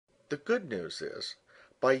The good news is,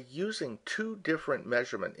 by using two different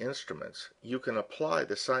measurement instruments, you can apply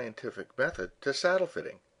the scientific method to saddle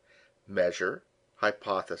fitting. Measure,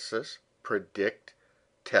 hypothesis, predict,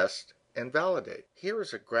 test, and validate. Here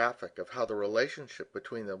is a graphic of how the relationship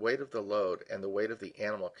between the weight of the load and the weight of the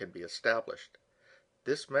animal can be established.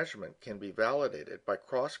 This measurement can be validated by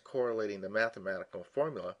cross-correlating the mathematical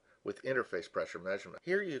formula with interface pressure measurement.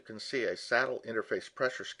 Here you can see a saddle interface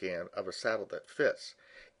pressure scan of a saddle that fits,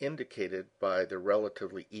 indicated by the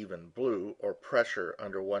relatively even blue, or pressure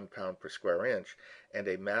under 1 pound per square inch, and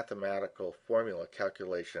a mathematical formula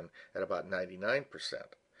calculation at about 99%.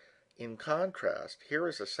 In contrast, here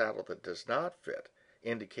is a saddle that does not fit,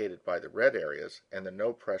 indicated by the red areas and the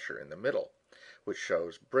no pressure in the middle, which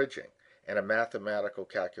shows bridging, and a mathematical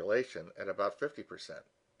calculation at about 50%.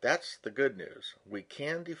 That's the good news. We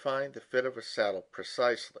can define the fit of a saddle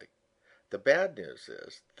precisely. The bad news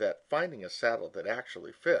is that finding a saddle that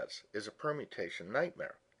actually fits is a permutation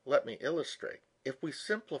nightmare. Let me illustrate. If we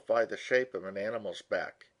simplify the shape of an animal's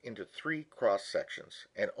back into 3 cross-sections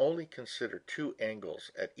and only consider 2 angles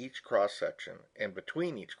at each cross-section and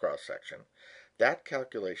between each cross-section, that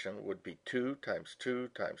calculation would be 2 times 2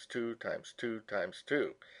 times 2 times 2 times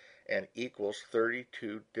 2, and equals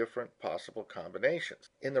 32 different possible combinations.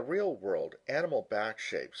 In the real world, animal back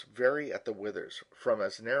shapes vary at the withers from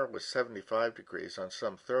as narrow as 75 degrees on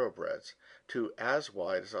some thoroughbreds to as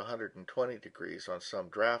wide as 120 degrees on some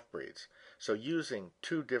draft breeds, so using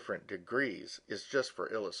 2 different degrees is just for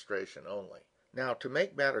illustration only. Now, to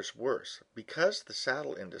make matters worse, because the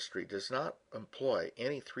saddle industry does not employ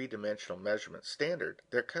any 3-dimensional measurement standard,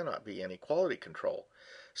 there cannot be any quality control.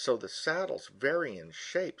 So the saddles vary in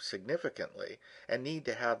shape significantly and need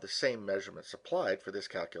to have the same measurements applied for this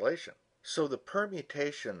calculation. So the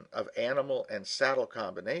permutation of animal and saddle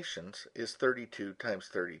combinations is 32 times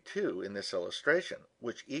 32 in this illustration,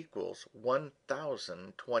 which equals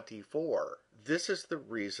 1024. This is the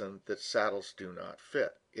reason that saddles do not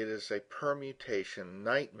fit. It is a permutation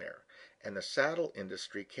nightmare, and the saddle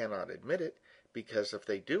industry cannot admit it, because if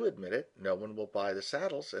they do admit it, no one will buy the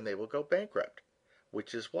saddles and they will go bankrupt.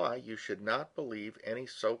 Which is why you should not believe any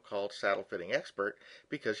so-called saddle fitting expert,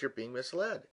 because you're being misled.